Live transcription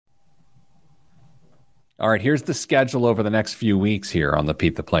All right, here's the schedule over the next few weeks here on the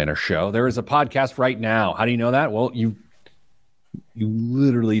Pete the Planner Show. There is a podcast right now. How do you know that? Well, you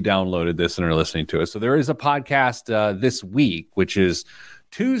literally downloaded this and are listening to it. So there is a podcast this week, which is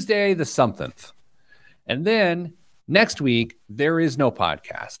Tuesday the somethingth. And then next week, there is no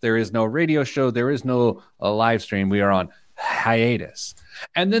podcast. There is no radio show. There is no live stream. We are on hiatus.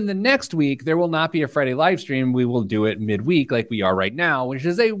 And then the next week, there will not be a Friday live stream. We will do it midweek like we are right now, which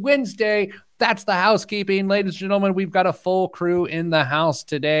is a Wednesday. That's the housekeeping. Ladies and gentlemen, we've got a full crew in the house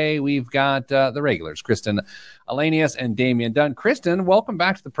today. We've got the regulars, Kristen Elanius and Damian Dunn. Kristen, welcome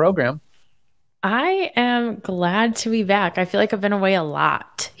back to the program. I am glad to be back. I feel like I've been away a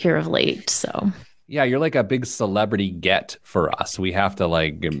lot here of late, so... Yeah, you're like a big celebrity get for us. We have to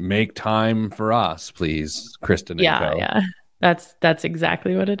make time for us, please, Kristen and Co. Yeah. That's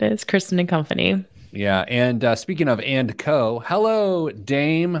exactly what it is. Kristen and Company. Yeah, and speaking of and Co, hello,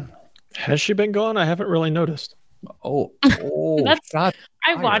 Dame. Has she been gone? I haven't really noticed. Oh, I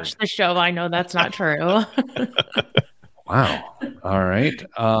watched the show. I know that's not true. Wow. All right.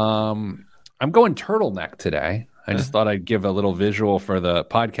 I'm going turtleneck today. I just thought I'd give a little visual for the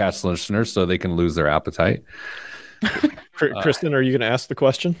podcast listeners so they can lose their appetite. Kristen, are you going to ask the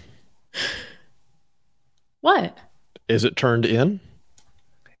question? What? Is it turned in?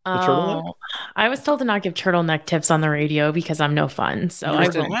 The turtleneck? I was told to not give turtleneck tips on the radio because I'm no fun. So I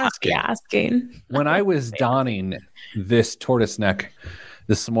will not be asking. When I was donning this tortoise neck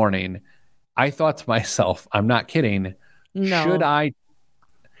this morning, I thought to myself, I'm not kidding. No.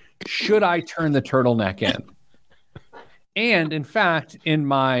 Should I turn the turtleneck in? And in fact, in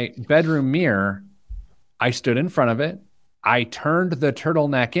my bedroom mirror, I stood in front of it. I turned the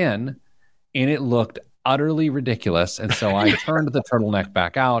turtleneck in, and it looked utterly ridiculous. And so I turned the turtleneck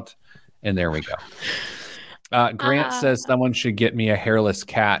back out, and there we go. Grant says someone should get me a hairless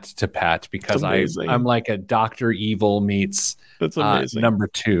cat to pet because I'm like a Dr. Evil meets number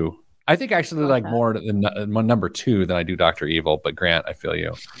 2. I think actually like more than number 2 than I do Dr. Evil, but Grant, I feel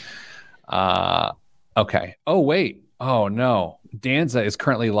you. Okay. Oh, wait. Oh, no. Danza is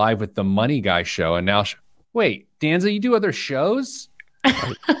currently live with the Money Guy show. And now, wait, Danza, you do other shows?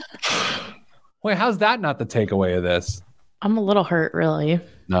 Wait, how's that not the takeaway of this? I'm a little hurt, really.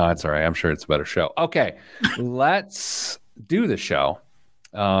 No, it's all right. I'm sure it's a better show. Okay, let's do the show.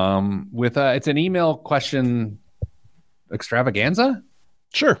 It's an email question extravaganza?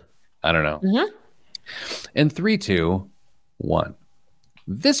 Sure. I don't know. Mm-hmm. In 3, 2, 1.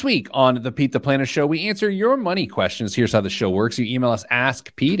 This week on the Pete the Planner Show, we answer your money questions. Here's how the show works. You email us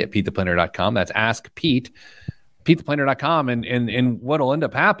askpete@petetheplanner.com. That's askpete@petetheplanner.com. And what'll end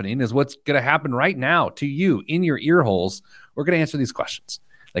up happening is what's going to happen right now to you in your ear holes. We're going to answer these questions.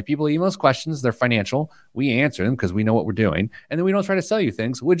 Like people email us questions, they're financial. We answer them because we know what we're doing. And then we don't try to sell you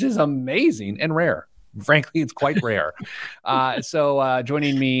things, which is amazing and rare. Frankly, it's quite rare. So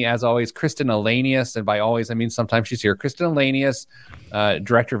joining me, as always, Kristen Elanius. And by always, I mean sometimes she's here. Kristen Elanius,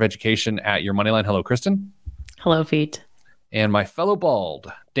 Director of Education at Your Moneyline. Hello, Kristen. Hello, Pete. And my fellow bald,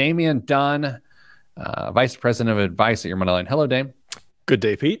 Damian Dunn, Vice President of Advice at Your Moneyline. Hello, Dame. Good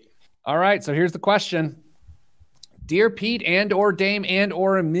day, Pete. All right, so here's the question. Dear Pete and or Dame and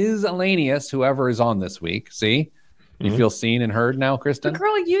or Ms. Elanius, whoever is on this week. See? You feel seen and heard now, Kristen? The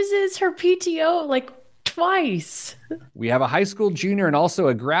girl uses her PTO like twice. We have a high school junior and also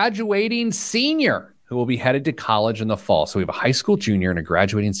a graduating senior who will be headed to college in the fall. So we have a high school junior and a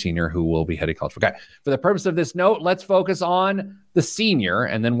graduating senior who will be headed to college. Okay. For the purpose of this note, let's focus on the senior,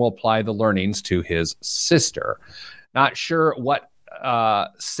 and then we'll apply the learnings to his sister. Not sure what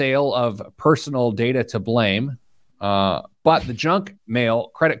sale of personal data to blame, but the junk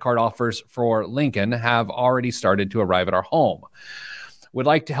mail credit card offers for Lincoln have already started to arrive at our home. Would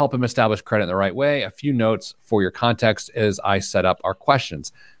like to help him establish credit in the right way. A few notes for your context as I set up our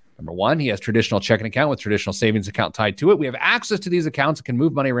questions. Number 1, he has traditional checking account with traditional savings account tied to it. We have access to these accounts and can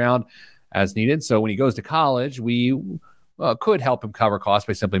move money around as needed. So when he goes to college, we could help him cover costs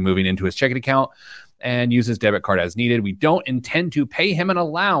by simply moving into his checking account and use his debit card as needed. We don't intend to pay him an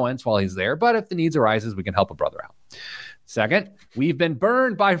allowance while he's there, but if the needs arises, we can help a brother out. Second, we've been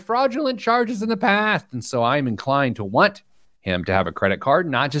burned by fraudulent charges in the past, and so I'm inclined to want him to have a credit card,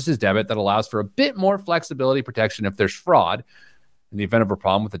 not just his debit, that allows for a bit more flexibility protection if there's fraud. In the event of a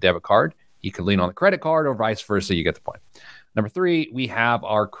problem with the debit card, he could lean on the credit card or vice versa. You get the point. Number 3, we have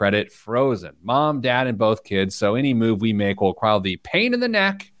our credit frozen. Mom, dad, and both kids. So any move we make will require the pain in the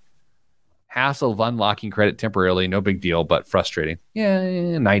neck, hassle of unlocking credit temporarily. No big deal, but frustrating.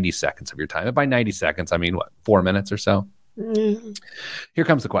 Yeah, 90 seconds of your time. And by 90 seconds, I mean, 4 minutes or so? Here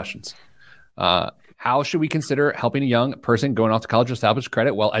comes the questions. How should we consider helping a young person going off to college establish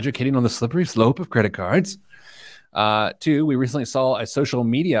credit while educating on the slippery slope of credit cards? 2, we recently saw a social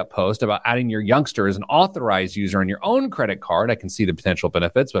media post about adding your youngster as an authorized user on your own credit card. I can see the potential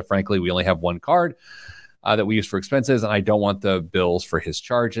benefits, but frankly, we only have one card that we use for expenses, and I don't want the bills for his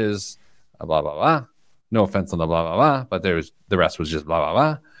charges. Blah, blah, blah. No offense on the blah, blah, blah, but the rest was just blah, blah,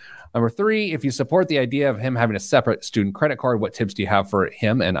 blah. Number 3, if you support the idea of him having a separate student credit card, what tips do you have for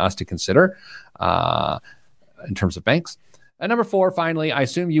him and us to consider in terms of banks? And number 4, finally, I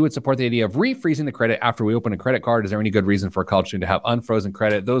assume you would support the idea of refreezing the credit after we open a credit card. Is there any good reason for a college student to have unfrozen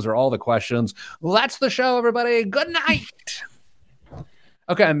credit? Those are all the questions. Well, that's the show, everybody. Good night.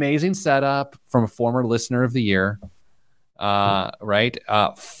 Okay, amazing setup from a former listener of the year. Right?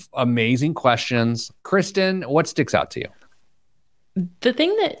 Amazing questions. Kristen, what sticks out to you? The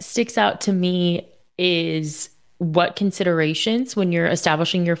thing that sticks out to me is what considerations when you're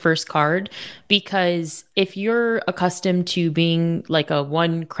establishing your first card, because if you're accustomed to being like a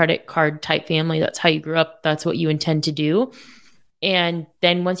one credit card type family, that's how you grew up, that's what you intend to do. And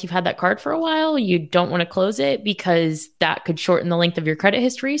then once you've had that card for a while, you don't want to close it because that could shorten the length of your credit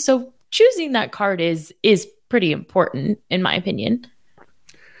history. So choosing that card is pretty important, in my opinion.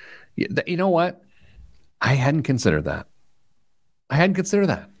 You know what? I hadn't considered that.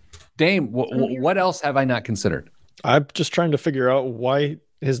 Dame, what else have I not considered? I'm just trying to figure out why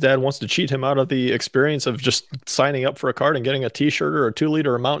his dad wants to cheat him out of the experience of just signing up for a card and getting a T-shirt or a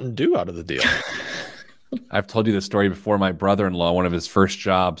 2-liter of Mountain Dew out of the deal. I've told you the story before. My brother-in-law, one of his first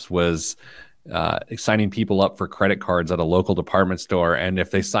jobs was signing people up for credit cards at a local department store. And if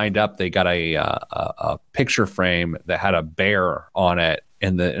they signed up, they got a picture frame that had a bear on it.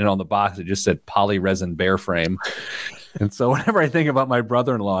 And on the box, it just said polyresin bear frame. And so whenever I think about my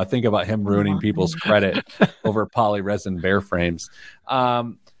brother-in-law, I think about him ruining people's credit over polyresin bear frames.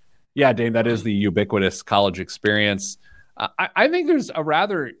 Yeah, Dave, that is the ubiquitous college experience. I think there's a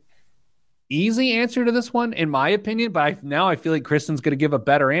rather easy answer to this one, in my opinion, but now I feel like Kristen's going to give a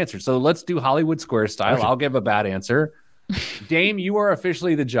better answer. So let's do Hollywood Square style. Okay. I'll give a bad answer. Dame, you are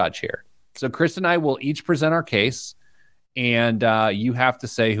officially the judge here. So Kristen and I will each present our case, and you have to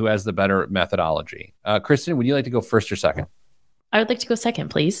say who has the better methodology. Kristen, would you like to go first or second? I would like to go second,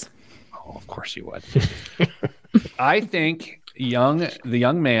 please. Oh, of course you would. I think the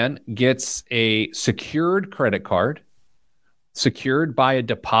young man gets a secured credit card, secured by a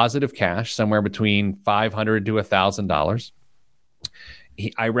deposit of cash, somewhere between $500 to $1,000.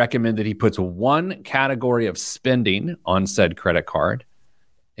 I recommend that he puts one category of spending on said credit card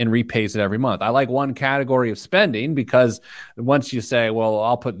and repays it every month. I like one category of spending because once you say, well,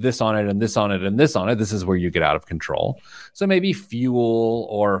 I'll put this on it and this on it and this on it, this is where you get out of control. So maybe fuel,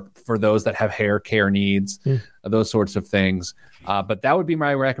 or for those that have hair care needs, those sorts of things. But that would be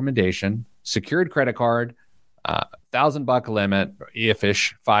my recommendation. Secured credit card, $1,000 limit,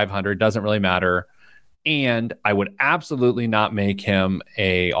 if-ish, 500, doesn't really matter. And I would absolutely not make him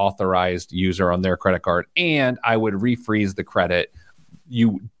a authorized user on their credit card. And I would refreeze the credit.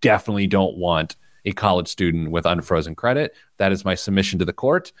 You definitely don't want a college student with unfrozen credit. That is my submission to the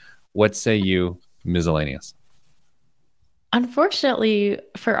court. What say you, miscellaneous? Unfortunately,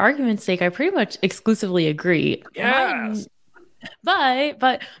 for argument's sake, I pretty much exclusively agree. Yes.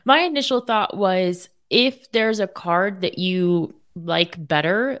 But my initial thought was, if there's a card that you like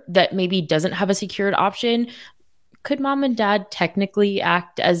better that maybe doesn't have a secured option, could mom and dad technically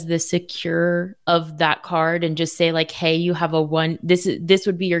act as the secure of that card and just say like, hey, you have this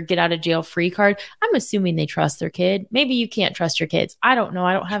would be your get out of jail free card? I'm assuming they trust their kid. Maybe you can't trust your kids. I don't know.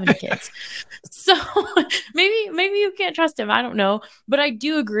 I don't have any kids. So maybe you can't trust him. I don't know. But I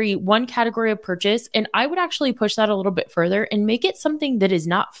do agree, one category of purchase, and I would actually push that a little bit further and make it something that is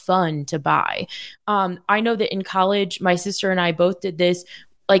not fun to buy. I know that in college, my sister and I both did this.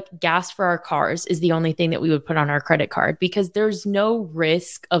 Like, gas for our cars is the only thing that we would put on our credit card, because there's no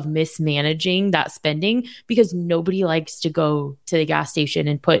risk of mismanaging that spending, because nobody likes to go to the gas station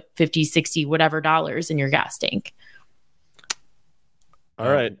and put 50, 60, whatever dollars in your gas tank.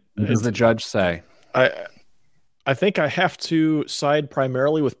 All right. What does the judge say? I think I have to side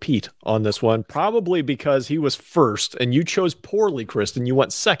primarily with Pete on this one, probably because he was first and you chose poorly, Kristen. You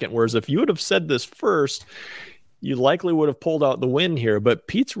went second, whereas if you would have said this first, you likely would have pulled out the win here. But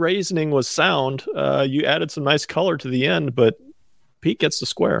Pete's reasoning was sound. You added some nice color to the end, but Pete gets the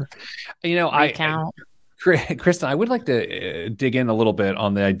square. You know, Kristen, I would like to dig in a little bit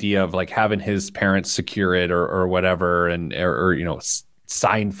on the idea of like having his parents secure it or whatever, or you know,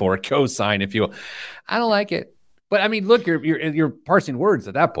 sign for it, co-sign, if you will. I don't like it. But I mean, look, you're parsing words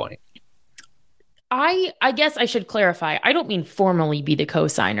at that point. I guess I should clarify. I don't mean formally be the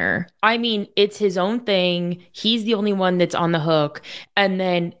co-signer. I mean, it's his own thing. He's the only one that's on the hook. And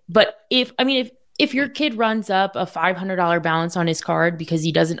then, but if your kid runs up a $500 balance on his card because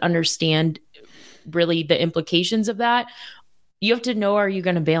he doesn't understand really the implications of that, you have to know, are you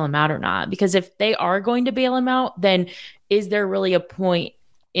going to bail him out or not? Because if they are going to bail him out, then is there really a point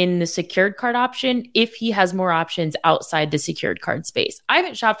in the secured card option if he has more options outside the secured card space? I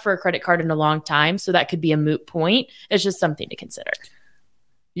haven't shopped for a credit card in a long time, so that could be a moot point. It's just something to consider.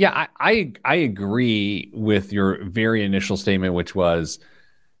 Yeah, I agree with your very initial statement, which was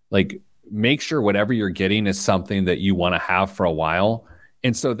like, make sure whatever you're getting is something that you want to have for a while.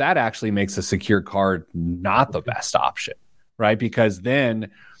 And so that actually makes a secured card not the best option, right? Because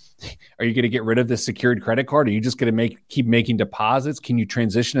then are you going to get rid of the secured credit card? Are you just going to keep making deposits? Can you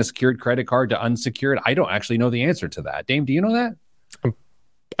transition a secured credit card to unsecured? I don't actually know the answer to that. Dame, do you know that?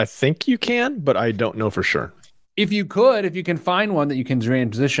 I think you can, but I don't know for sure. If you can find one that you can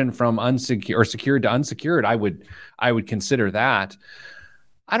transition from unsecured or secured to unsecured, I would consider that.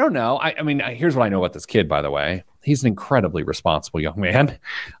 I don't know. I mean, here's what I know about this kid, by the way. He's an incredibly responsible young man.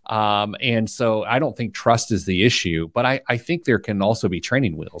 And so I don't think trust is the issue, but I think there can also be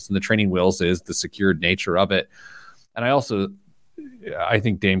training wheels, and the training wheels is the secured nature of it. And I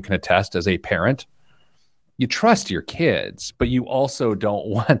think Dame can attest, as a parent, you trust your kids, but you also don't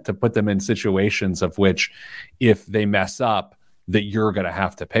want to put them in situations of which, if they mess up, that you're going to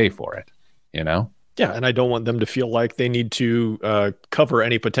have to pay for it, you know? Yeah, and I don't want them to feel like they need to cover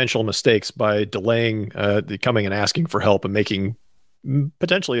any potential mistakes by delaying coming and asking for help and making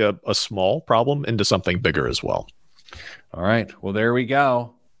potentially a small problem into something bigger as well. All right. Well, there we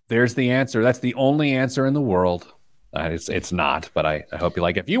go. There's the answer. That's the only answer in the world. It's not, but I hope you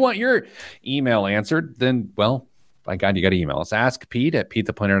like it. If you want your email answered, then, well, by God, you got to email us. Ask Pete at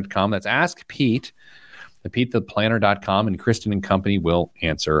PeteThePlanner.com. That's Ask Pete at PeteThePlanner.com, and Kristen and company will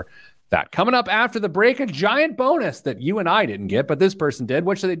answer that. Coming up after the break, a giant bonus that you and I didn't get, but this person did.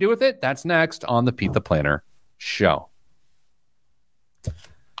 What should they do with it? That's next on the Pete the Planner Show. I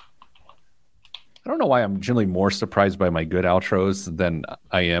don't know why I'm generally more surprised by my good outros than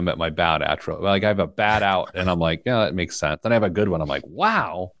I am at my bad outro. Like, I have a bad out, and I'm like, yeah, that makes sense. Then I have a good one. I'm like,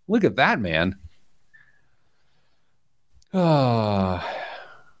 wow, look at that, man. Yeah.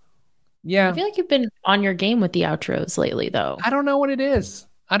 I feel like you've been on your game with the outros lately, though. I don't know what it is.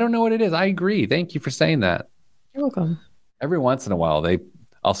 I agree. Thank you for saying that. You're welcome. Every once in a while,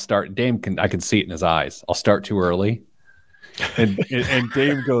 I'll start. I can see it in his eyes. I'll start too early, and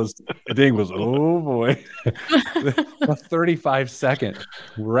Dame goes, oh boy, a 35-second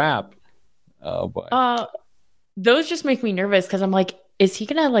wrap. Oh boy. Those just make me nervous because I'm like, is he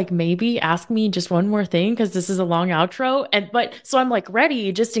gonna like maybe ask me just one more thing because this is a long outro? So I'm like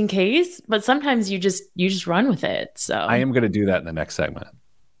ready just in case. But sometimes you just run with it. So I am gonna do that in the next segment.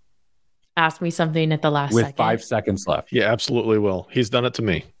 Ask me something at the last with second. 5 seconds left. Yeah, absolutely will. He's done it to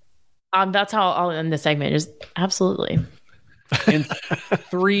me. That's how I'll end the segment. Just absolutely. In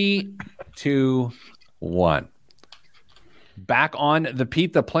 3, 2, 1. Back on the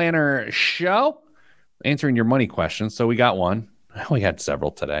Pete the Planner Show, answering your money questions. So we got one. We had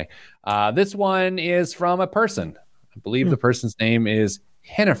several today. This one is from a person. I believe the person's name is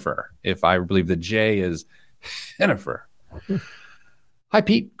Hennifer. If I believe the J is Hennifer. Hi,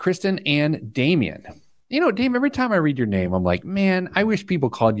 Pete, Kristen, and Damien. You know, Dame, every time I read your name, I'm like, man, I wish people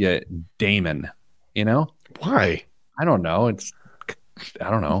called you Damon. You know? Why? I don't know. I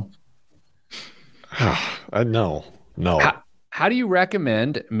don't know. No. How do you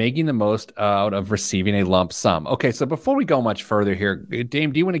recommend making the most out of receiving a lump sum? Okay, so before we go much further here,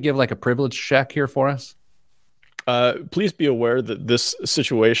 Dame, do you want to give like a privilege check here for us? Please be aware that this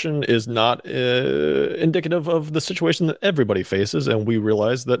situation is not indicative of the situation that everybody faces, and we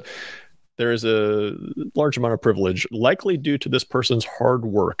realize that there is a large amount of privilege, likely due to this person's hard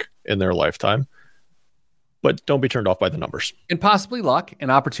work in their lifetime. But don't be turned off by the numbers. And possibly luck and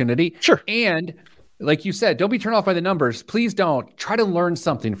opportunity. Sure. And like you said, don't be turned off by the numbers. Please don't. Try to learn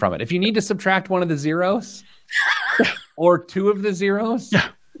something from it. If you need to subtract one of the zeros or two of the zeros,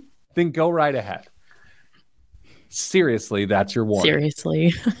 then go right ahead. Seriously, that's your warning.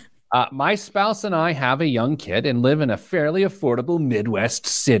 Seriously. My spouse and I have a young kid and live in a fairly affordable Midwest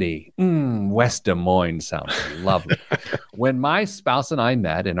city. West Des Moines sounds lovely. When my spouse and I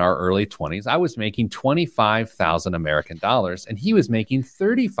met in our early 20s, I was making $25,000 American dollars, and he was making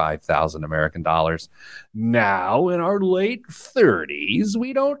 $35,000 American dollars. Now, in our late 30s,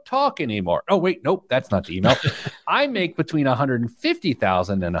 we don't talk anymore. Oh, wait, nope, that's not the email. I make between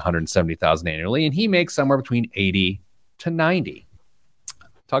 $150,000 and $170,000 annually, and he makes somewhere between $80,000 to $90,000.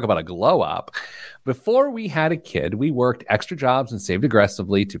 Talk about a glow up. Before we had a kid, we worked extra jobs and saved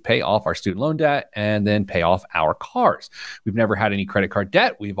aggressively to pay off our student loan debt and then pay off our cars. We've never had any credit card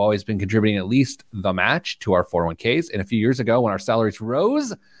debt. We've always been contributing at least the match to our 401ks. And a few years ago, when our salaries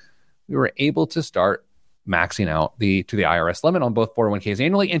rose, we were able to start maxing out to the IRS limit on both 401ks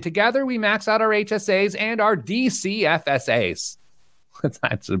annually. And together we max out our HSAs and our DCFSAs.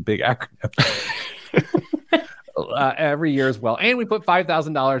 That's a big acronym. Every year as well. And we put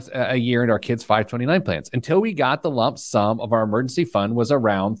 $5,000 a year into our kids' 529 plans until we got the lump sum of our emergency fund was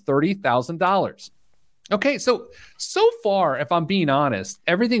around $30,000. Okay, so far, if I'm being honest,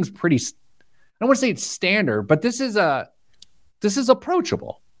 everything's pretty, I don't want to say it's standard, but this is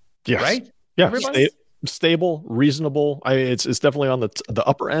approachable. Yes. Right? Yeah. Stable, reasonable. It's definitely on the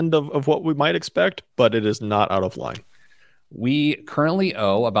upper end of what we might expect, but it is not out of line. We currently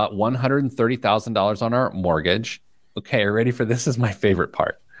owe about $130,000 on our mortgage. Okay, are you ready for this? Is my favorite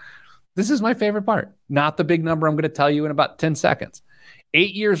part. This is my favorite part. Not the big number I'm going to tell you in about 10 seconds.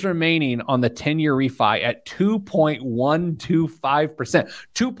 8 years remaining on the 10-year refi at 2.125%.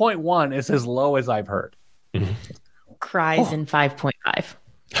 2.1 is as low as I've heard. Cries in 5.5.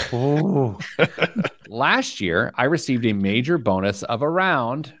 Oh. Last year, I received a major bonus of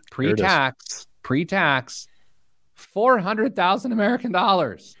around pre-tax, $400,000 American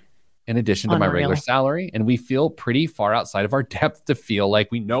dollars in addition to my regular salary. And we feel pretty far outside of our depth to feel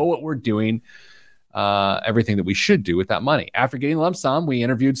like we know what we're doing, everything that we should do with that money. After getting lump sum, we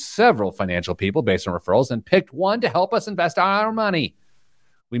interviewed several financial people based on referrals and picked one to help us invest our money.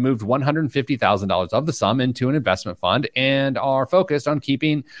 We moved $150,000 of the sum into an investment fund and are focused on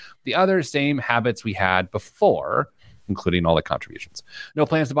keeping the other same habits we had before, including all the contributions. No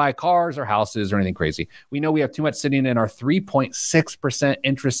plans to buy cars or houses or anything crazy. We know we have too much sitting in our 3.6%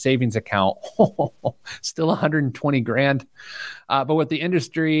 interest savings account. Still 120 grand. But with the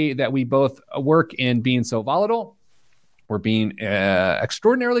industry that we both work in being so volatile, we're being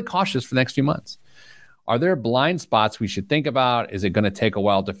extraordinarily cautious for the next few months. Are there blind spots we should think about? Is it going to take a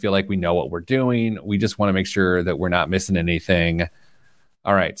while to feel like we know what we're doing? We just want to make sure that we're not missing anything.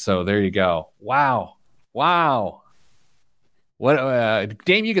 All right, so there you go. Wow. What,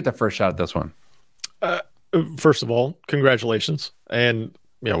 Dame, you get the first shot at this one. First of all, congratulations. And,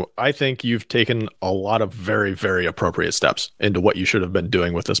 I think you've taken a lot of very, very appropriate steps into what you should have been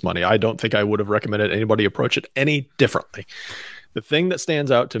doing with this money. I don't think I would have recommended anybody approach it any differently. The thing that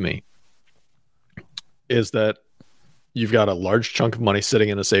stands out to me is that you've got a large chunk of money sitting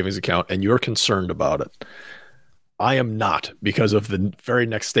in a savings account and you're concerned about it. I am not, because of the very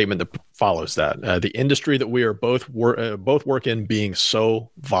next statement that follows that. The industry that we are both work in being so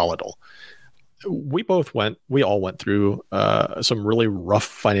volatile. We all went through some really rough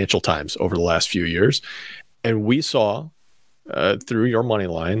financial times over the last few years. And we saw through your money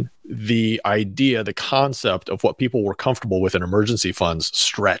line, the idea, the concept of what people were comfortable with in emergency funds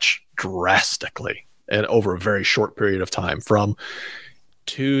stretch drastically and over a very short period of time, from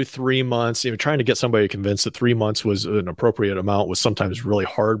 2-3 months. Trying to get somebody convinced that 3 months was an appropriate amount was sometimes really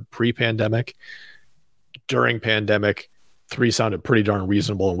hard pre-pandemic. During pandemic, 3 sounded pretty darn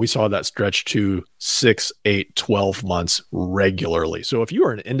reasonable, and we saw that stretch to 6, 8, 12 months regularly. So if you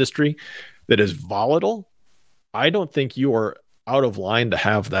are an industry that is volatile, I don't think you are out of line to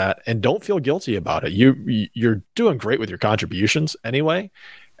have that, and don't feel guilty about it. You're doing great with your contributions anyway.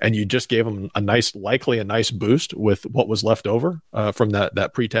 And you just gave them a nice boost with what was left over from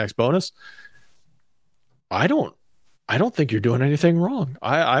that pre-tax bonus. I don't think you're doing anything wrong.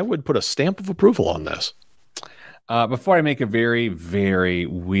 I would put a stamp of approval on this. Before I make a very, very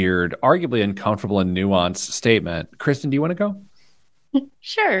weird, arguably uncomfortable and nuanced statement, Kristen, do you want to go?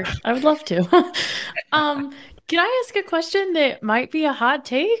 Sure, I would love to. Can I ask a question that might be a hot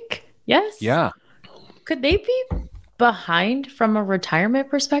take? Yes? Yeah. Could they be behind from a retirement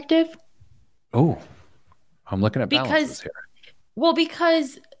perspective? Oh, I'm looking at balances here. Well,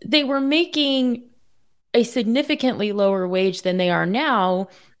 because they were making a significantly lower wage than they are now.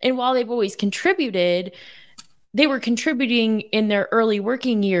 And while they've always contributed, they were contributing in their early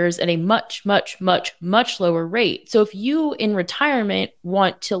working years at a much, much, much, much lower rate. So if you in retirement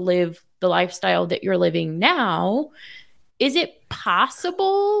want to live the lifestyle that you're living now, is it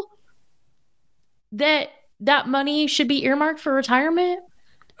possible that money should be earmarked for retirement?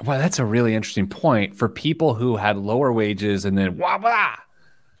 Well, that's a really interesting point for people who had lower wages and then blah.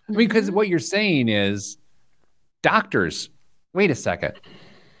 Because what you're saying is doctors, wait a second.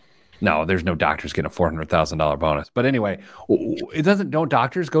 No, there's no doctors getting a $400,000 bonus. But anyway, don't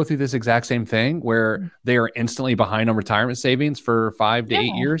doctors go through this exact same thing where they are instantly behind on retirement savings for 5 to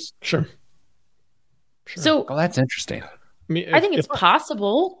 8 years? Sure. So, that's interesting. mean, I think it's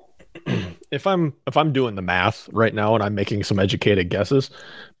possible. If I'm doing the math right now and I'm making some educated guesses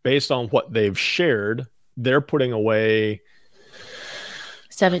based on what they've shared, they're putting away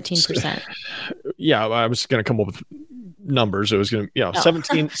 17%. Yeah, I was going to come up with numbers. It was going to,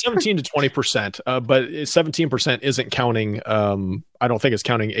 17 to 20%, but 17% isn't counting. I don't think it's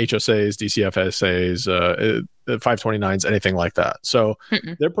counting HSAs, DCFSAs, 529s, anything like that. So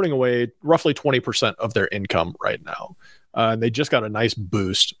they're putting away roughly 20% of their income right now. They just got a nice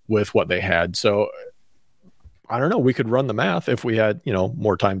boost with what they had. So I don't know. We could run the math if we had,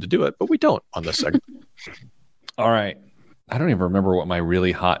 more time to do it, but we don't on this segment. All right. I don't even remember what my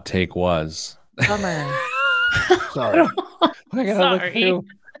really hot take was. Bummer. Sorry. I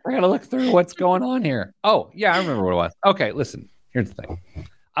gotta look through what's going on here. Oh, yeah, I remember what it was. Okay, listen. Here's the thing.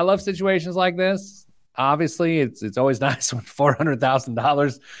 I love situations like this. Obviously, it's always nice when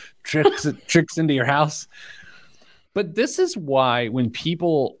 $400,000 tricks into your house. But this is why when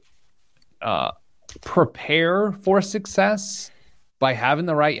people prepare for success by having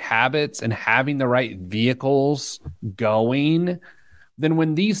the right habits and having the right vehicles going, then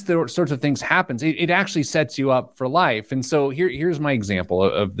when these sorts of things happen, it actually sets you up for life. And so here's my example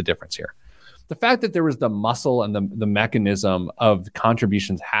of the difference here. The fact that there was the muscle and the mechanism of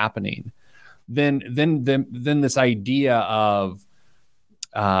contributions happening, then this idea of,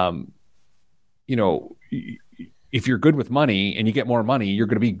 if you're good with money and you get more money, you're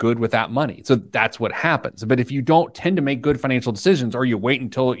going to be good with that money. So that's what happens. But if you don't tend to make good financial decisions, or you wait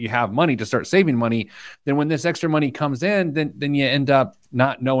until you have money to start saving money, then when this extra money comes in, then you end up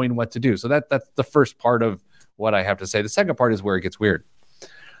not knowing what to do. So that's the first part of what I have to say. The second part is where it gets weird.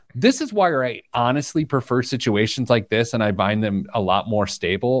 This is why I honestly prefer situations like this, and I find them a lot more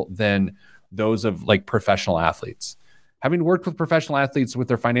stable than those of like professional athletes. Having worked with professional athletes with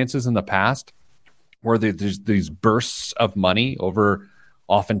their finances in the past, where there's these bursts of money over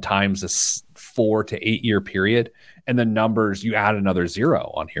oftentimes a 4 to 8 year period, and the numbers, you add another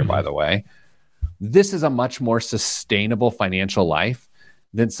zero on here, by the way. This is a much more sustainable financial life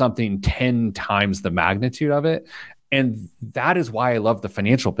than something 10 times the magnitude of it. And that is why I love the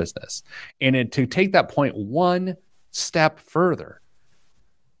financial business. And to take that point one step further,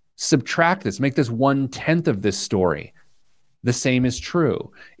 subtract this, make this 1/10 of this story. The same is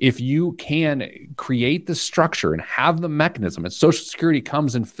true. If you can create the structure and have the mechanism, and Social Security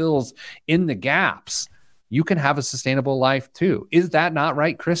comes and fills in the gaps, you can have a sustainable life too. Is that not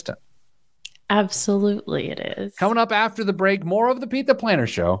right, Kristen? Absolutely, it is. Coming up after the break, more of the Pete the Planner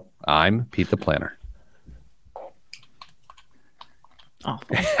Show. I'm Pete the Planner.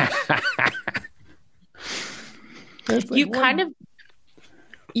 Awful.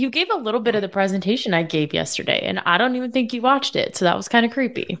 You gave a little bit of the presentation I gave yesterday, and I don't even think you watched it. So that was kind of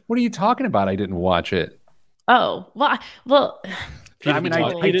creepy. What are you talking about? I didn't watch it. Oh, well. I mean,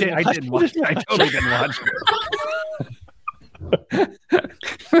 I didn't watch it. I totally didn't watch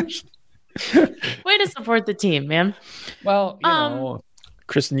it. Way to support the team, man. Well,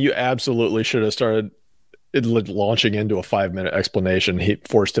 Kristen, you absolutely should have started launching into a 5-minute explanation. He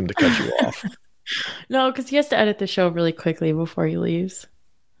forced him to cut you off. No, because he has to edit the show really quickly before he leaves.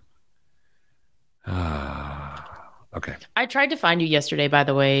 Okay. I tried to find you yesterday, by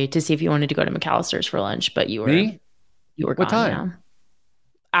the way, to see if you wanted to go to McAllister's for lunch, but you were Me? You were what gone time? now.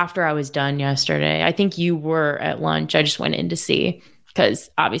 After I was done yesterday. I think you were at lunch. I just went in to see because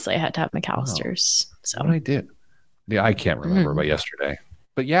obviously I had to have McAllister's. So what I did? Yeah, I can't remember about yesterday.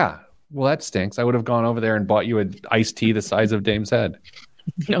 But yeah, well, that stinks. I would have gone over there and bought you an iced tea the size of Dame's head.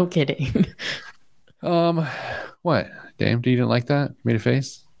 No kidding. What? Dame, you didn't like that? You made a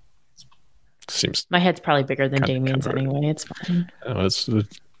face? Seems my head's probably bigger than Damien's anyway. It's fine. It's a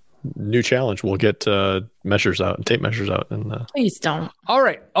new challenge. We'll get measures out and tape measures out. And please don't. All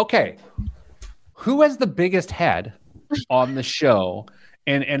right. Okay. Who has the biggest head on the show?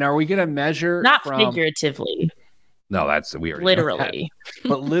 And are we going to measure not figuratively? No, that's we already literally.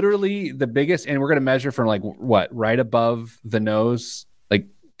 But literally the biggest, and we're going to measure from like what, right above the nose, like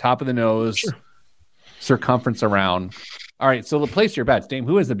top of the nose, sure. Circumference around. All right. So place your bets. Dame,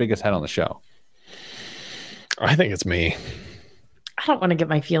 who has the biggest head on the show? I think it's me. I don't want to get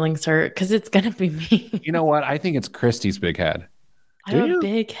my feelings hurt because it's going to be me. You know what? I think it's Christy's big head. I have a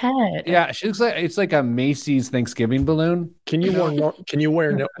big head. Yeah, she looks like it's like a Macy's Thanksgiving balloon. Can you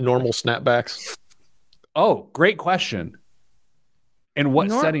wear normal snapbacks? Oh, great question. And what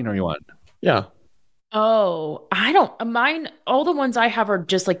setting are you on? Yeah. Oh, I don't. Mine. All the ones I have are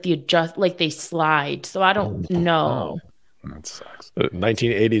just like they slide. So I don't know. That sucks.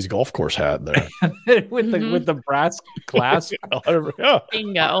 1980s golf course hat there with the brass clasp.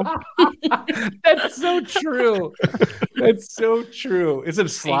 Bingo. That's so true. That's so true. Is it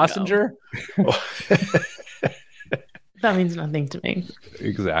Schlesinger? That means nothing to me.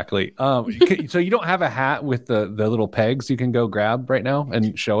 Exactly. So you don't have a hat with the little pegs you can go grab right now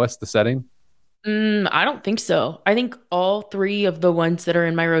and show us the setting? I don't think so. I think all three of the ones that are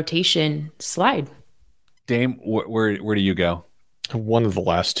in my rotation slide. Dame, where do you go? One of the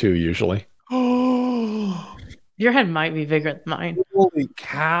last two, usually. Your head might be bigger than mine. Holy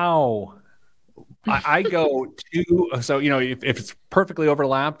cow. I go two. So, if it's perfectly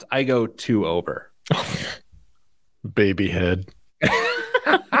overlapped, I go two over. Baby head.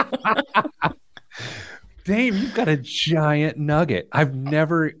 Dame, you've got a giant nugget. I've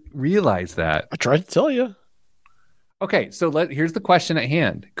never realized that. I tried to tell you. Okay, so here's the question at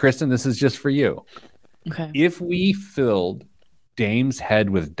hand. Kristen, this is just for you. Okay. If we filled Dame's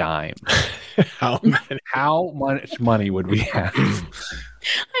head with dimes, how much money would we have?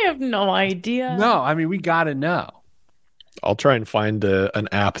 I have no idea. No, I mean, we got to know. I'll try and find an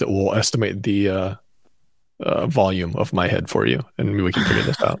app that will estimate the volume of my head for you, and we can figure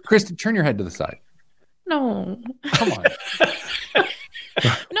this out. Kristen, turn your head to the side. No. Come on.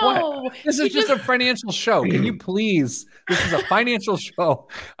 No. What? This is just a financial show. Can you please? This is a financial show.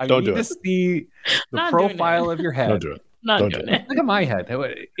 I need to see the profile of your head. Don't do it. Not doing it. Look at my head.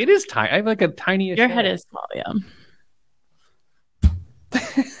 It is tiny. I have like a tiny. Your head is small, yeah.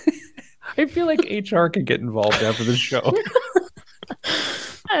 I feel like HR could get involved after the show.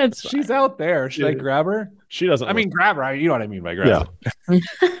 She's out there. Should I grab her? She doesn't. I mean, grab her. You know what I mean by grab her.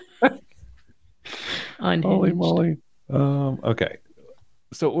 Holy moly. Okay.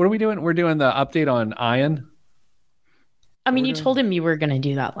 So what are we doing? We're doing the update on Ian. I mean, you told him you were going to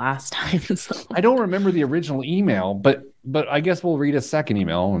do that last time. So. I don't remember the original email, but I guess we'll read a second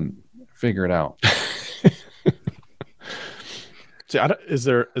email and figure it out. See, is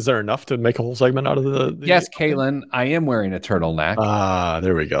there enough to make a whole segment out of the Yes, Caitlin, I am wearing a turtleneck.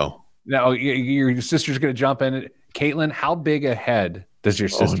 There we go. Now, your sister's going to jump in. Caitlin, how big a head does your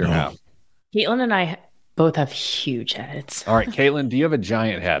sister have? Caitlin and I both have huge heads. All right, Caitlin, do you have a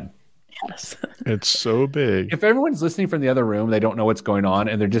giant head? Yes. It's so big. If everyone's listening from the other room, they don't know what's going on,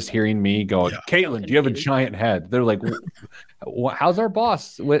 and they're just hearing me going, Caitlin, do you have a giant head? They're like, how's our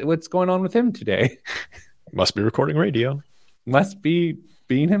boss? What's going on with him today? Must be recording radio. Must be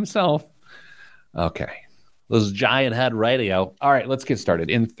being himself. Okay. This is giant head radio. All right, let's get started.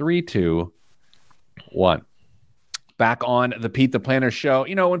 In 3, 2, 1. Back on the Pete the Planner show.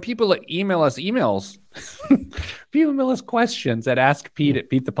 When people email us emails, people email us questions at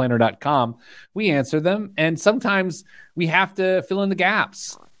askpete@petetheplanner.com. We answer them. And sometimes we have to fill in the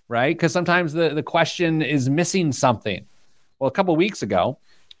gaps, right? Because sometimes the question is missing something. Well, a couple of weeks ago,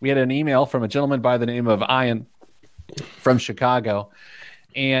 we had an email from a gentleman by the name of Ian from Chicago.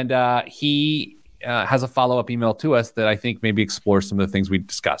 And he has a follow-up email to us that I think maybe explores some of the things we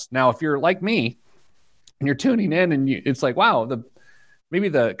discussed. Now, if you're like me, and you're tuning in and it's like, wow, maybe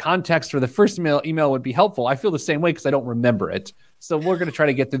the context for the first email would be helpful. I feel the same way because I don't remember it. So we're going to try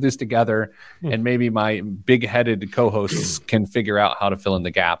to get through this together, and maybe my big-headed co-hosts can figure out how to fill in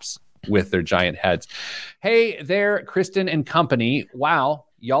the gaps with their giant heads. Hey there, Kristen and company. Wow,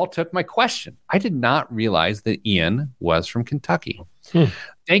 y'all took my question. I did not realize that Ian was from Kentucky.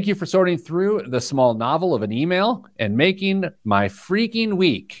 Thank you for sorting through the small novel of an email and making my freaking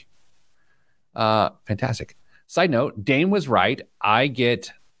week. Fantastic. Side note, Dane was right. I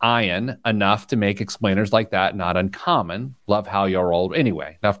get Ian enough to make explainers like that not uncommon. Love how you're rolled.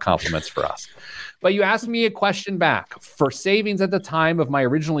 Anyway, enough compliments for us. But you asked me a question back. For savings at the time of my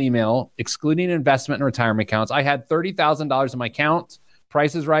original email, excluding investment and retirement accounts, I had $30,000 in my account.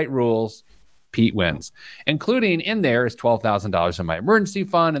 Price is Right rules. Pete wins. Including in there is $12,000 in my emergency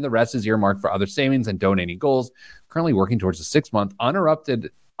fund, and the rest is earmarked for other savings and donating goals. Currently working towards a 6-month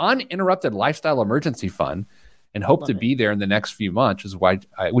uninterrupted lifestyle emergency fund, and hope to be there in the next few months,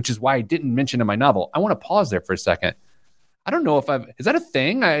 which is why I didn't mention in my novel. I want to pause there for a second. I don't know is that a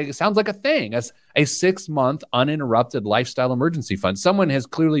thing? It sounds like a thing. As a 6-month uninterrupted lifestyle emergency fund. Someone has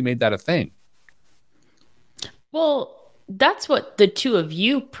clearly made that a thing. Well, that's what the two of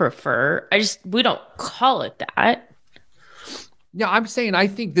you prefer. We don't call it that. Yeah, I'm saying I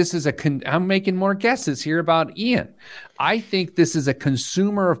think this is I'm making more guesses here about Ian. I think this is a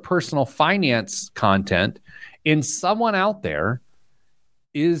consumer of personal finance content, and someone out there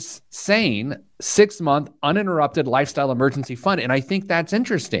is saying 6-month uninterrupted lifestyle emergency fund, and I think that's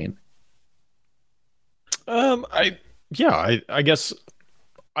interesting. I guess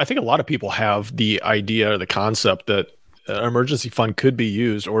I think a lot of people have the idea or the concept that an emergency fund could be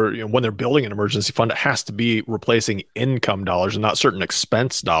used, or when they're building an emergency fund, it has to be replacing income dollars and not certain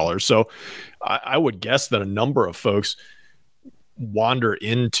expense dollars. So I would guess that a number of folks wander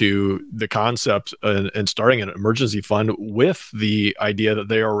into the concept and starting an emergency fund with the idea that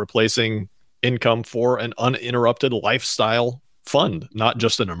they are replacing income for an uninterrupted lifestyle fund, not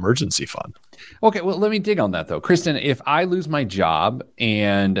just an emergency fund. Okay, well, let me dig on that though. Kristen, if I lose my job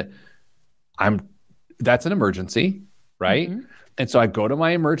and that's an emergency, right? Mm-hmm. And so I go to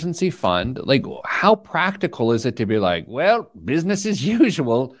my emergency fund. Like, how practical is it to be like, well, business as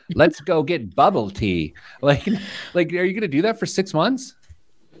usual, let's go get bubble tea? Like, are you going to do that for 6 months?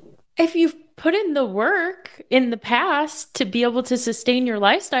 If you've put in the work in the past to be able to sustain your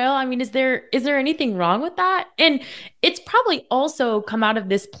lifestyle, I mean, is there anything wrong with that? And it's probably also come out of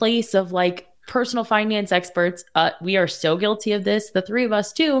this place of like personal finance experts. We are so guilty of this, the three of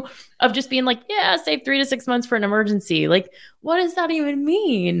us too, of just being like, yeah, save 3 to 6 months for an emergency. Like, what does that even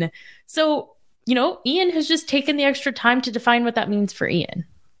mean? So, Ian has just taken the extra time to define what that means for Ian.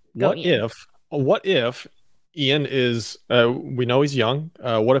 What if Ian is, we know he's young.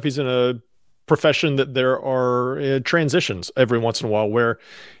 What if he's in a profession that there are transitions every once in a while where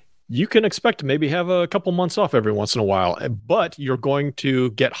you can expect to maybe have a couple months off every once in a while, but you're going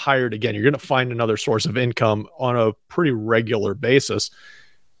to get hired again. You're going to find another source of income on a pretty regular basis.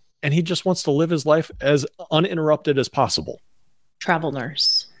 And he just wants to live his life as uninterrupted as possible. Travel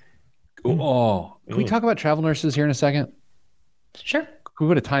nurse. Oh, can we talk about travel nurses here in a second? Sure. Can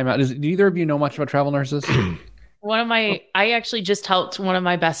we put a timeout? Do either of you know much about travel nurses? I actually just helped one of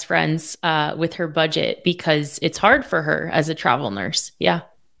my best friends with her budget because it's hard for her as a travel nurse. Yeah.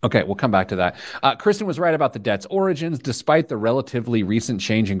 Okay, we'll come back to that. Kristen was right about the debt's origins. Despite the relatively recent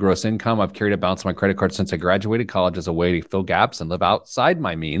change in gross income, I've carried a balance on my credit card since I graduated college as a way to fill gaps and live outside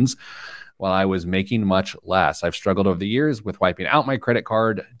my means while I was making much less. I've struggled over the years with wiping out my credit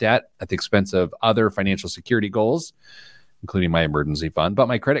card debt at the expense of other financial security goals, including my emergency fund. But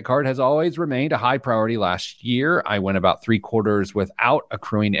my credit card has always remained a high priority. Last year, I went about 3 quarters without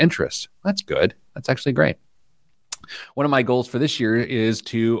accruing interest. That's good. That's actually great. One of my goals for this year is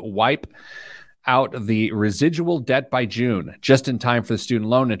to wipe out the residual debt by June, just in time for the student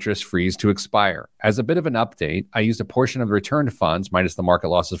loan interest freeze to expire. As a bit of an update, I used a portion of the returned funds, minus the market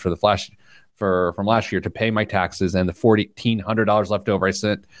losses from last year, to pay my taxes, and the $1,400 left over I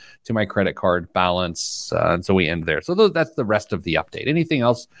sent to my credit card balance. And so we end there. So that's the rest of the update. Anything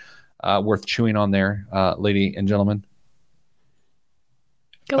else worth chewing on there, lady and gentlemen?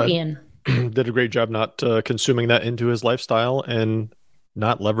 Go, Ian. Did a great job not consuming that into his lifestyle and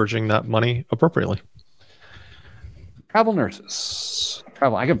not leveraging that money appropriately. Travel nurses.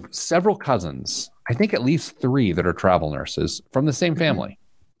 I have several cousins, I think at least 3 that are travel nurses from the same family.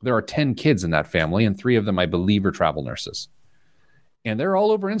 There are 10 kids in that family, and 3 of them, I believe, are travel nurses. And they're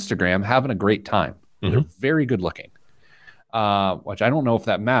all over Instagram having a great time. Mm-hmm. They're very good looking, which I don't know if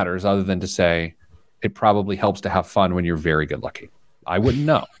that matters other than to say it probably helps to have fun when you're very good looking. I wouldn't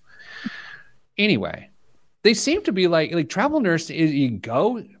know. Anyway, they seem to be like travel nurse. You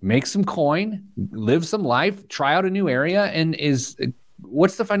go, make some coin, live some life, try out a new area, and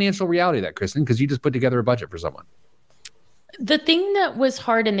what's the financial reality of that, Kristen? Because you just put together a budget for someone. The thing that was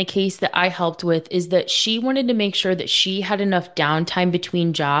hard in the case that I helped with is that she wanted to make sure that she had enough downtime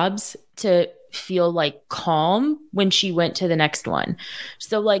between jobs to feel like calm when she went to the next one.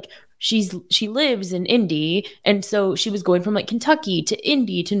 So like she lives in Indy, and so she was going from like Kentucky to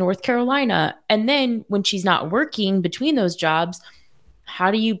Indy to North Carolina. And then when she's not working between those jobs, how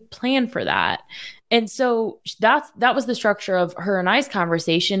do you plan for that? And so that was the structure of her and I's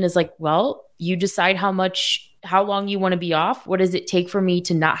conversation, is like, well, you decide how long you want to be off. What does it take for me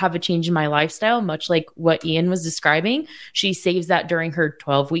to not have a change in my lifestyle? Much like what Ian was describing. She saves that during her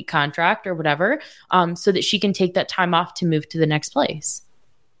 12-week contract or whatever, so that she can take that time off to move to the next place.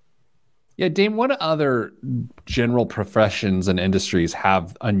 Yeah, Dame, what other general professions and industries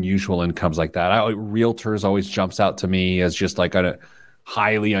have unusual incomes like that? Realtors always jumps out to me as just like a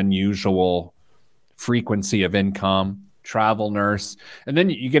highly unusual frequency of income. Travel nurse. And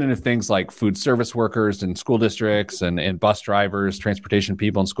then you get into things like food service workers in school districts and bus drivers, transportation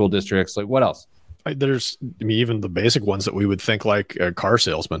people in school districts. Like, what else? There's, even the basic ones that we would think, like a car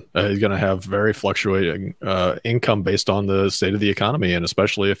salesman is going to have very fluctuating income based on the state of the economy. And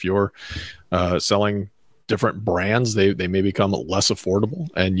especially if you're selling different brands, they may become less affordable,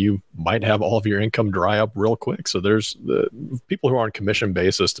 and you might have all of your income dry up real quick. So there's the people who are on commission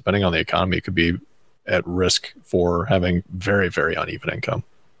basis, depending on the economy, could be at risk for having very, very uneven income.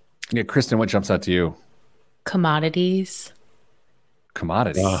 Yeah, Kristen, what jumps out to you? Commodities.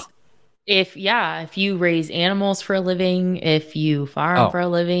 Commodities. if you raise animals for a living, if you farm for a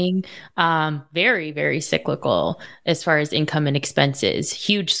living, very, very cyclical as far as income and expenses,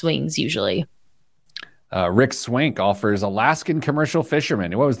 huge swings usually. Rick Swank offers Alaskan commercial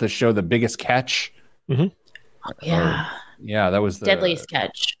fisherman. What was the show? The Biggest Catch. Oh, yeah. Yeah, that was the Deadliest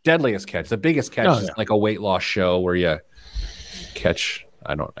Catch. The Biggest Catch is like a weight loss show where you catch.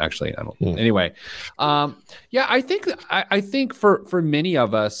 I don't. Anyway, I think for many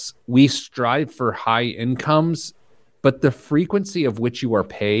of us, we strive for high incomes, but the frequency of which you are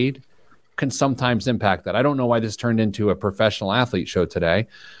paid can sometimes impact that. I don't know why this turned into a professional athlete show today,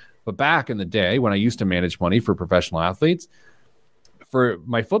 but back in the day when I used to manage money for professional athletes, for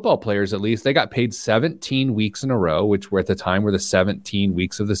my football players, at least, they got paid 17 weeks in a row, which were at the time were the 17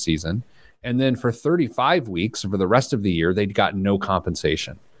 weeks of the season. And then for 35 weeks for the rest of the year, they'd got no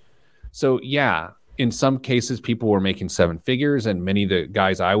compensation. So yeah, in some cases, people were making 7 figures, and many of the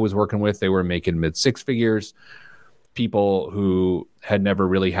guys I was working with, they were making mid 6 figures. People who had never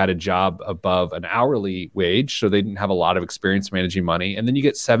really had a job above an hourly wage, so they didn't have a lot of experience managing money. And then you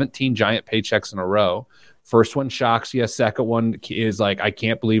get 17 giant paychecks in a row. First one shocks you. Second one is like, I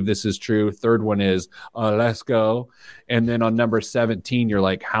can't believe this is true. Third one is, let's go. And then on number 17, you're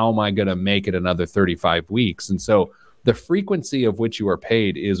like, how am I going to make it another 35 weeks? And so the frequency of which you are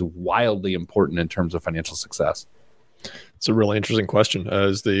paid is wildly important in terms of financial success. It's a really interesting question.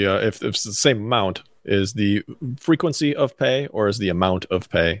 Is the if it's the same amount, is the frequency of pay or is the amount of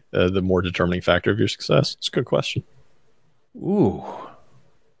pay the more determining factor of your success? It's a good question. Ooh,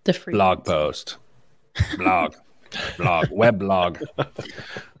 the frequency. Blog post. Web blog.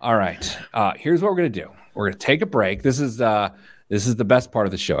 All right. Here's what we're going to do. We're going to take a break. This is the best part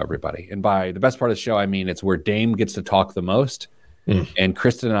of the show, everybody. And by the best part of the show, I mean it's where Dame gets to talk the most. And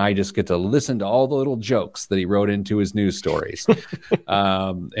Kristen and I just get to listen to all the little jokes that he wrote into his news stories.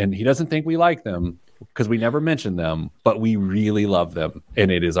 And he doesn't think we like them because we never mention them, but we really love them.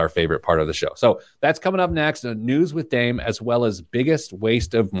 And it is our favorite part of the show. So that's coming up next, News with Dame, as well as biggest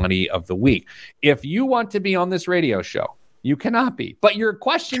waste of money of the week. If you want to be on this radio show, you cannot be, but your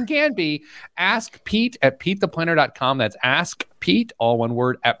question can be. Ask Pete at PeteThePlanner.com. That's Ask Pete, all one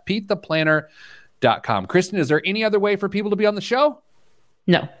word, at PeteThePlanner.com. Kristen, is there any other way for people to be on the show?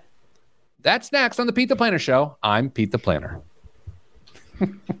 No. That's next on the Pete the Planner Show. I'm Pete the Planner.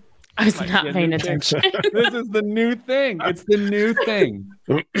 I was not paying attention. This is the new thing. It's the new thing.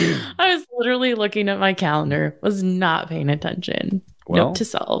 I was literally looking at my calendar, was not paying attention. Well, Note to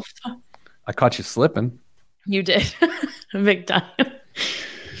self. I caught you slipping. You did. Big time.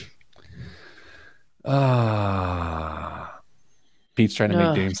 Pete's trying to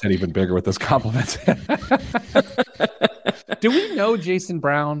make Dame's head even bigger with those compliments. Do we know Jason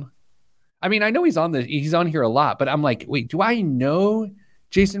Brown? I mean, I know he's on here a lot, but I'm like, wait, do I know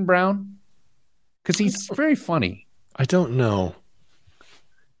Jason Brown? Because he's very funny. I don't know.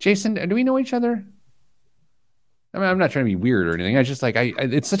 Jason, do we know each other? I mean, I'm not trying to be weird or anything. I just like,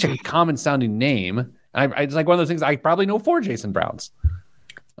 it's such a common sounding name. It's like one of those things I probably know 4 Jason Browns.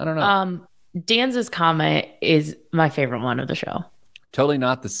 I don't know. Dan's comment is my favorite one of the show. Totally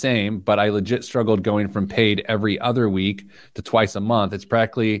not the same, but I legit struggled going from paid every other week to twice a month. It's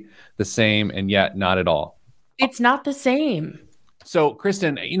practically the same and yet not at all. It's not the same. So,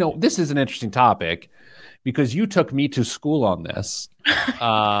 Kristen, this is an interesting topic because you took me to school on this.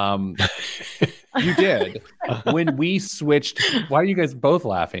 You did. When we switched, why are you guys both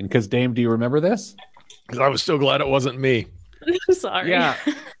laughing? Because Dame, do you remember this? Because I was so glad it wasn't me. Sorry. Yeah.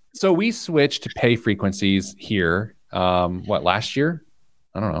 So we switched to pay frequencies here. Last year?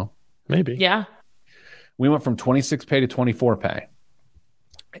 I don't know. Maybe. Yeah. We went from 26 pay to 24 pay.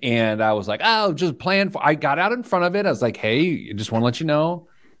 And I was like, just plan I got out in front of it. I was like, hey, I just want to let you know.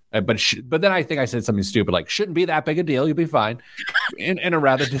 But then I think I said something stupid, like, shouldn't be that big a deal. You'll be fine. In a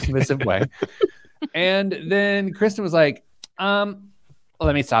rather dismissive way. And then Kristen was like, let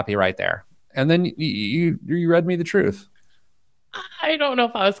me stop you right there. And then you read me the truth. I don't know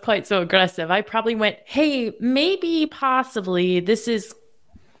if I was quite so aggressive. I probably went, hey, maybe possibly this is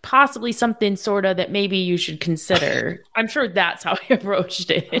possibly something sort of that maybe you should consider. I'm sure that's how I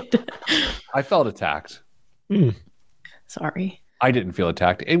approached it. I felt attacked. Sorry. I didn't feel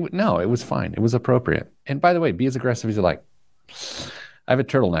attacked. It was fine. It was appropriate. And by the way, be as aggressive as you like. I have a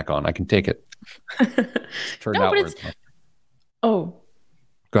turtleneck on. I can take it. Turned outwards. Go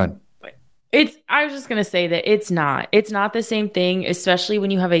ahead. I was just going to say that it's not the same thing, especially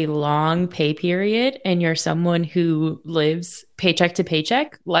when you have a long pay period and you're someone who lives paycheck to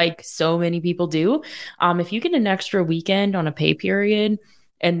paycheck, like so many people do. If you get an extra weekend on a pay period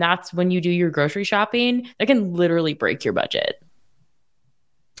and that's when you do your grocery shopping, that can literally break your budget.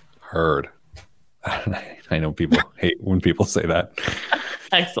 Heard. I know people hate when people say that.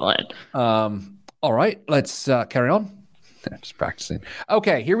 Excellent. All right, let's carry on. Just practicing.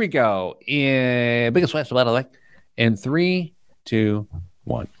 Okay, here we go. In biggest waste of money. In 3, 2,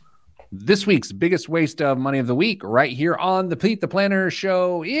 1. This week's biggest waste of money of the week, right here on the Pete the Planner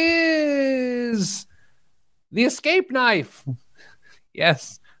Show, is the escape knife.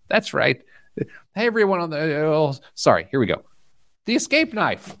 Yes, that's right. Hey, everyone on the... sorry, here we go. The escape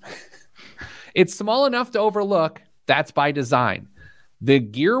knife. It's small enough to overlook. That's by design. The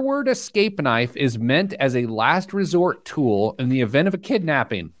Gearward escape knife is meant as a last resort tool in the event of a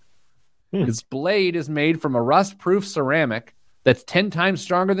kidnapping. Its blade is made from a rust-proof ceramic that's 10 times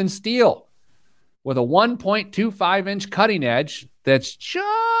stronger than steel, with a 1.25-inch cutting edge that's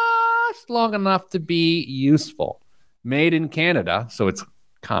just long enough to be useful. Made in Canada, so it's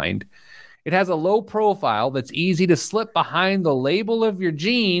kind. It has a low profile that's easy to slip behind the label of your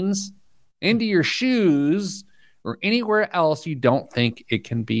jeans, into your shoes, or anywhere else you don't think it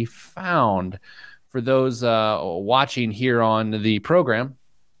can be found. For those watching here on the program,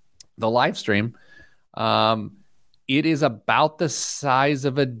 the live stream, it is about the size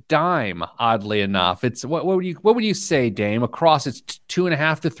of a dime, oddly enough. It's what would you say, Dame? Across, it's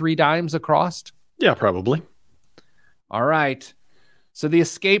 2.5 to 3 dimes across? Yeah, probably. All right. So the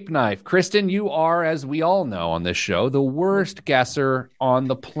escape knife. Kristen, you are, as we all know on this show, the worst guesser on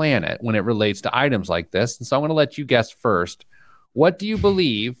the planet when it relates to items like this. And so I'm going to let you guess first. What do you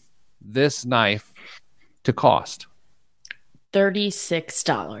believe this knife to cost?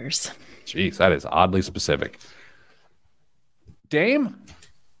 $36. Jeez, that is oddly specific. Dame?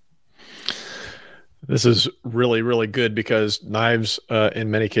 This is really, really good because knives in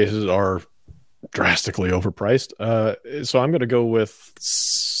many cases are drastically overpriced. So I'm going to go with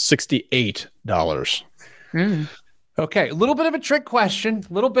 $68. Okay, a little bit of a trick question.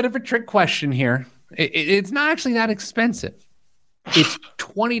 Here. It's not actually that expensive. It's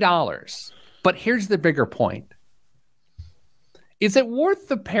 $20. But here's the bigger point. Is it worth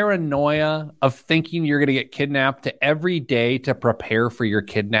the paranoia of thinking you're going to get kidnapped to every day to prepare for your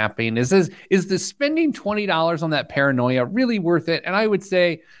kidnapping? Is the spending $20 on that paranoia really worth it? And I would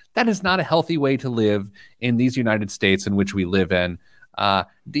say that is not a healthy way to live in these United States in which we live in.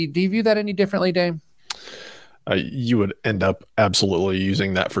 Do you view that any differently, Dame? You would end up absolutely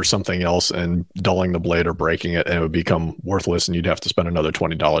using that for something else and dulling the blade or breaking it, and it would become worthless, and you'd have to spend another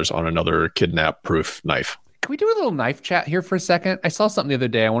 $20 on another kidnap-proof knife. Can we do a little knife chat here for a second? I saw something the other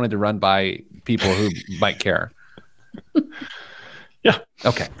day I wanted to run by people who might care. Yeah.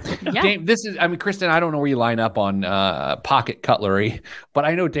 Okay. Yeah. Dame, Kristen, I don't know where you line up on pocket cutlery, but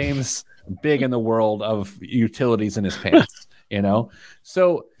I know Dame's big in the world of utilities in his pants,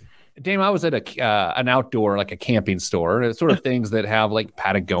 So, Dame, I was at an outdoor, like a camping store, sort of things that have like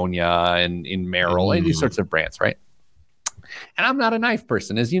Patagonia and in Merrell and these sorts of brands, right? And I'm not a knife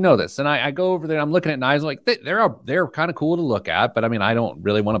person, as you know this. And I go over there, I'm looking at knives, like they're kind of cool to look at, but I mean, I don't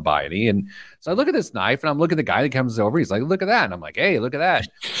really want to buy any. And so I look at this knife and I'm looking at the guy that comes over. He's like, look at that. And I'm like, hey, look at that.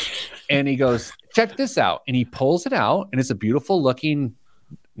 And he goes, check this out. And he pulls it out and it's a beautiful looking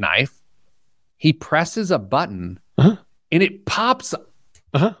knife. He presses a button and it pops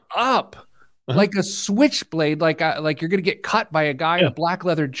up like a switchblade, like you're going to get cut by a guy in a black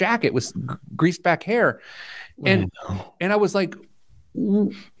leather jacket with greased back hair. And I was like,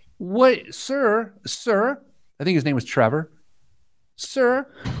 what, sir, I think his name was Trevor. Sir,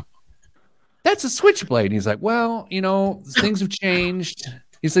 that's a switchblade. And he's like, well, things have changed.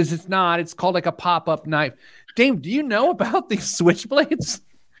 He says, it's called like a pop-up knife. Dame, do you know about these switchblades?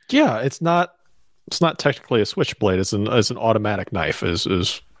 Yeah, it's not technically a switchblade. It's an automatic knife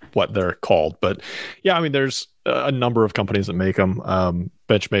is what they're called. But yeah, I mean, there's a number of companies that make them.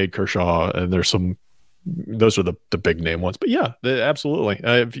 Benchmade, Kershaw, and there's some. Those are the big name ones. But yeah, absolutely.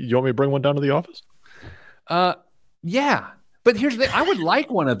 You want me to bring one down to the office? Yeah. But here's the thing. I would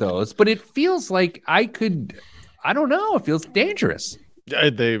like one of those, but it feels like I don't know. It feels dangerous.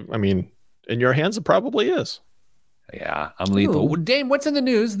 In your hands, it probably is. Yeah, I'm lethal. Dame, what's in the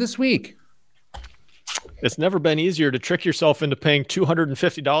news this week? It's never been easier to trick yourself into paying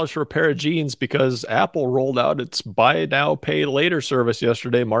 $250 for a pair of jeans because Apple rolled out its buy now, pay later service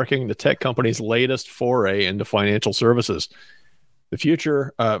yesterday, marking the tech company's latest foray into financial services. The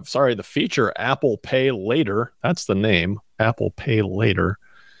feature Apple Pay Later, that's the name, Apple Pay Later,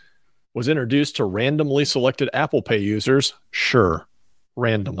 was introduced to randomly selected Apple Pay users. Sure,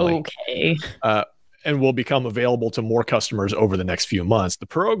 randomly. Okay. And will become available to more customers over the next few months. The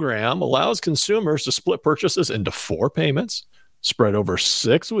program allows consumers to split purchases into 4 payments spread over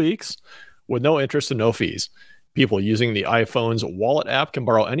 6 weeks with no interest and no fees. People using the iPhone's wallet app can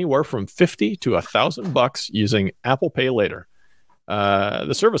borrow anywhere from $50 to $1,000 using Apple Pay Later.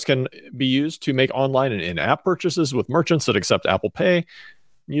 The service can be used to make online and in-app purchases with merchants that accept Apple Pay.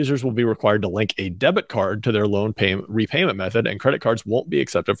 Users will be required to link a debit card to their loan repayment method, and credit cards won't be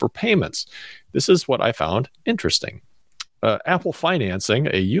accepted for payments. This is what I found interesting. Apple Financing,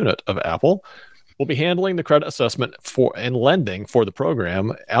 a unit of Apple, will be handling the credit assessment and lending for the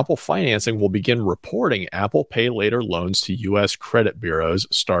program. Apple Financing will begin reporting Apple Pay Later loans to U.S. credit bureaus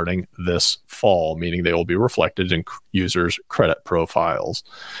starting this fall, meaning they will be reflected in users' credit profiles.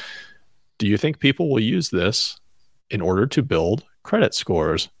 Do you think people will use this in order to build credit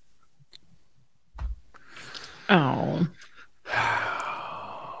scores? Oh.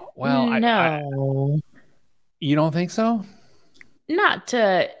 Well, no. You don't think so? Not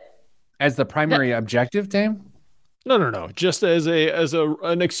to... As the primary objective, Dame? No. Just as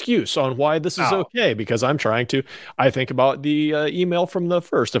an excuse on why this is okay, because I think about the email from the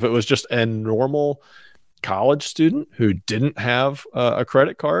first. If it was just a normal college student who didn't have a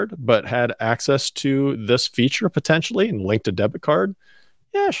credit card but had access to this feature potentially and linked a debit card,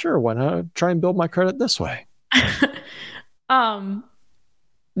 yeah, sure, why not try and build my credit this way?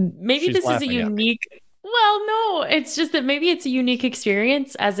 Maybe She's this is a unique... Well, no, it's just that maybe it's a unique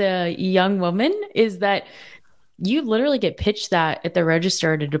experience as a young woman, is that you literally get pitched that at the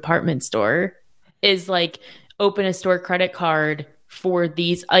register at a department store, is like, open a store credit card for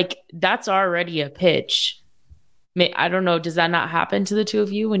these. Like, that's already a pitch. I don't know. Does that not happen to the two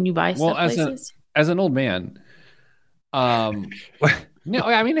of you when you buy stuff places? As an old man, no,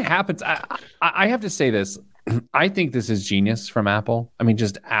 I mean, it happens. I have to say this. I think this is genius from Apple. I mean,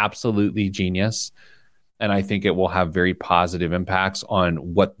 just absolutely genius. And I think it will have very positive impacts on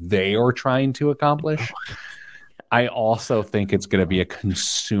what they are trying to accomplish. I also think it's going to be a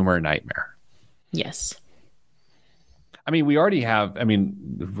consumer nightmare. Yes. I mean, we already have,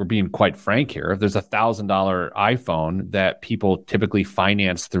 if we're being quite frank here, if there's $1,000 iPhone that people typically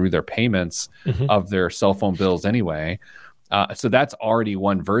finance through their payments of their cell phone bills anyway. So that's already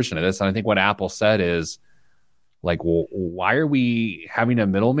one version of this. And I think what Apple said is, like, well, why are we having a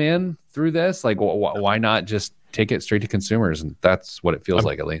middleman through this? Like, why not just take it straight to consumers? And that's what it feels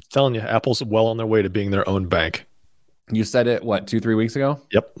like, at least. Telling you, Apple's well on their way to being their own bank. You said it, 2-3 weeks ago?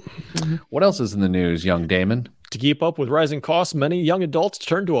 Yep. What else is in the news, young Damon? To keep up with rising costs, many young adults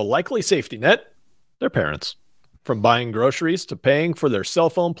turn to a likely safety net: their parents. From buying groceries to paying for their cell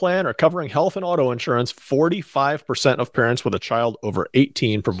phone plan or covering health and auto insurance, 45% of parents with a child over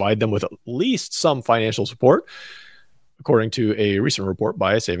 18 provide them with at least some financial support, according to a recent report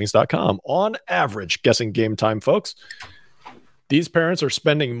by Savings.com. On average, guessing game time, folks, these parents are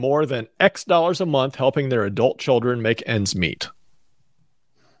spending more than X dollars a month helping their adult children make ends meet.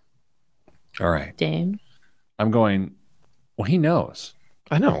 All right. Dame. I'm going, well, he knows.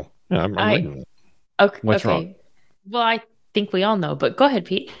 I know. Yeah, I'm reading it. Okay. What's wrong? Well, I think we all know, but go ahead,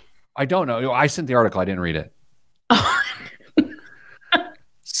 Pete. I don't know. I sent the article. I didn't read it.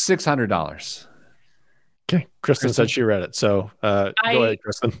 $600. Okay. Kristen said she read it. So go ahead,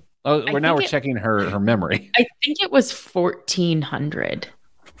 Kristen. Oh, we're checking her memory. I think it was $1,400.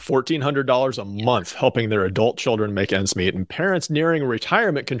 $1,400 a month helping their adult children make ends meet. And parents nearing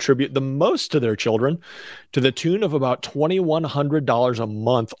retirement contribute the most to their children, to the tune of about $2,100 a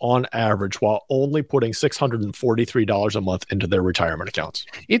month on average, while only putting $643 a month into their retirement accounts.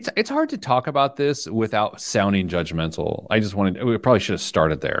 It's hard to talk about this without sounding judgmental. We probably should have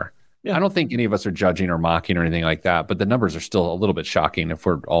started there. Yeah. I don't think any of us are judging or mocking or anything like that, but the numbers are still a little bit shocking if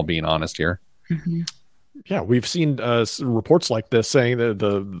we're all being honest here. Mm-hmm. Yeah, we've seen reports like this saying that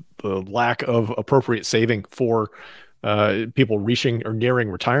the lack of appropriate saving for people reaching or nearing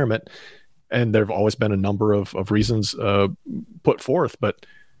retirement, and there have always been a number of reasons put forth, but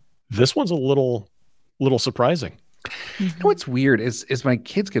this one's a little surprising. You know what's weird is as my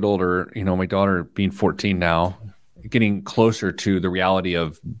kids get older, my daughter being 14 now, getting closer to the reality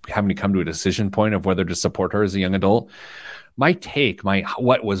of having to come to a decision point of whether to support her as a young adult. My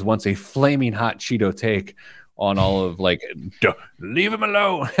what was once a flaming hot Cheeto take on all of leave him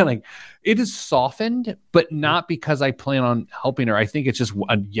alone. It is softened, but not because I plan on helping her. I think it's just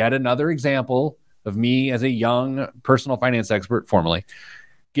yet another example of me as a young personal finance expert, formerly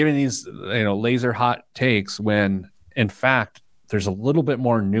giving these, laser hot takes when in fact, there's a little bit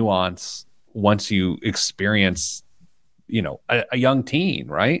more nuance once you experience, a young teen,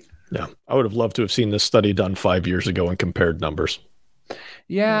 right? Yeah, I would have loved to have seen this study done 5 years ago and compared numbers.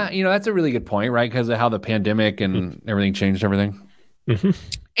 Yeah, that's a really good point, right? Because of how the pandemic and everything changed everything. Mm-hmm.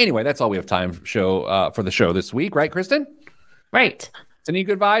 Anyway, that's all we have time for the show this week, right, Kristen? Right. Sending you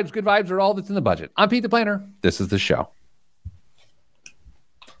good vibes. Good vibes are all that's in the budget. I'm Pete the Planner. This is the show.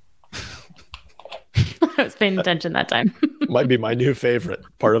 I was paying attention that time. Might be my new favorite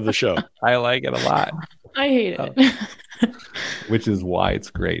part of the show. I like it a lot. I hate it. Which is why it's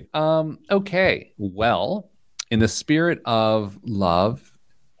great. Okay. Well, in the spirit of love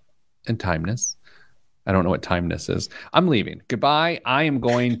and timeness, I don't know what timeness is. I'm leaving. Goodbye. I am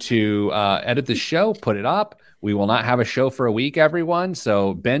going to edit the show, put it up. We will not have a show for a week, everyone.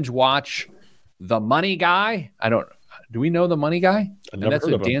 So binge watch The Money Guy. Do we know The Money Guy? I never That's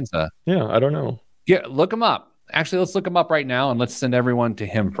heard a of him. Danza. Yeah, I don't know. Yeah, look him up. Actually, let's look him up right now and let's send everyone to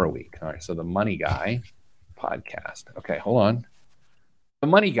him for a week. All right. So The Money Guy podcast. Okay, hold on. The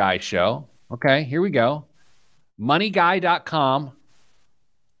Money Guy show. Okay, here we go. moneyguy.com.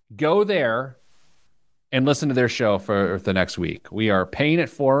 Go there and listen to their show for the next week. We are paying it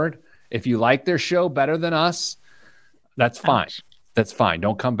forward. If you like their show better than us, that's fine. That's fine.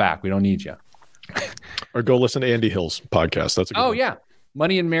 Don't come back. We don't need you. Or go listen to Andy Hill's podcast. That's a good one. Yeah.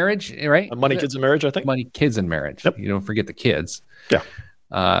 Money and Marriage, right? Money, Kids, and Marriage, I think. Money, Kids, and Marriage. Yep. You don't forget the kids. Yeah.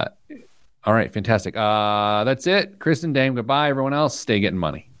 All right. Fantastic. That's it. Chris and Dame, goodbye. Everyone else, stay getting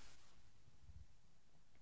money.